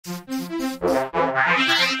Hi,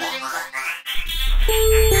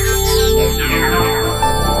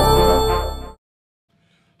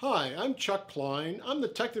 I'm Chuck Klein. I'm the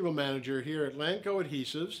Technical Manager here at Lanco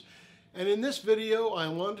Adhesives, and in this video I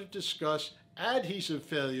want to discuss adhesive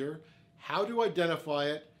failure, how to identify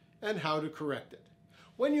it, and how to correct it.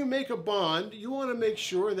 When you make a bond, you want to make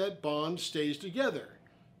sure that bond stays together.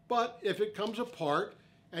 But if it comes apart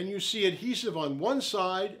and you see adhesive on one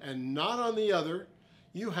side and not on the other,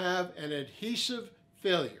 you have an adhesive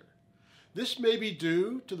failure. This may be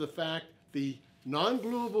due to the fact the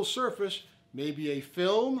non-gluable surface may be a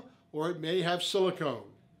film or it may have silicone.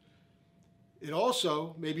 It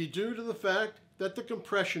also may be due to the fact that the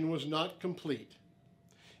compression was not complete.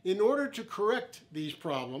 In order to correct these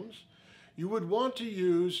problems, you would want to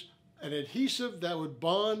use an adhesive that would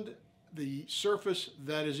bond the surface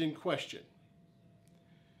that is in question.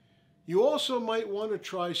 You also might want to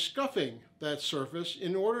try scuffing that surface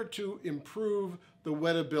in order to improve the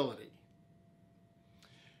wettability.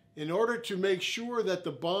 In order to make sure that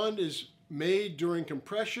the bond is made during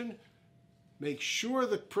compression, make sure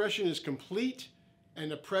the compression is complete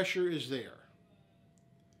and the pressure is there.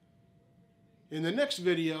 In the next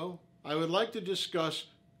video, I would like to discuss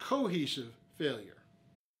cohesive failure.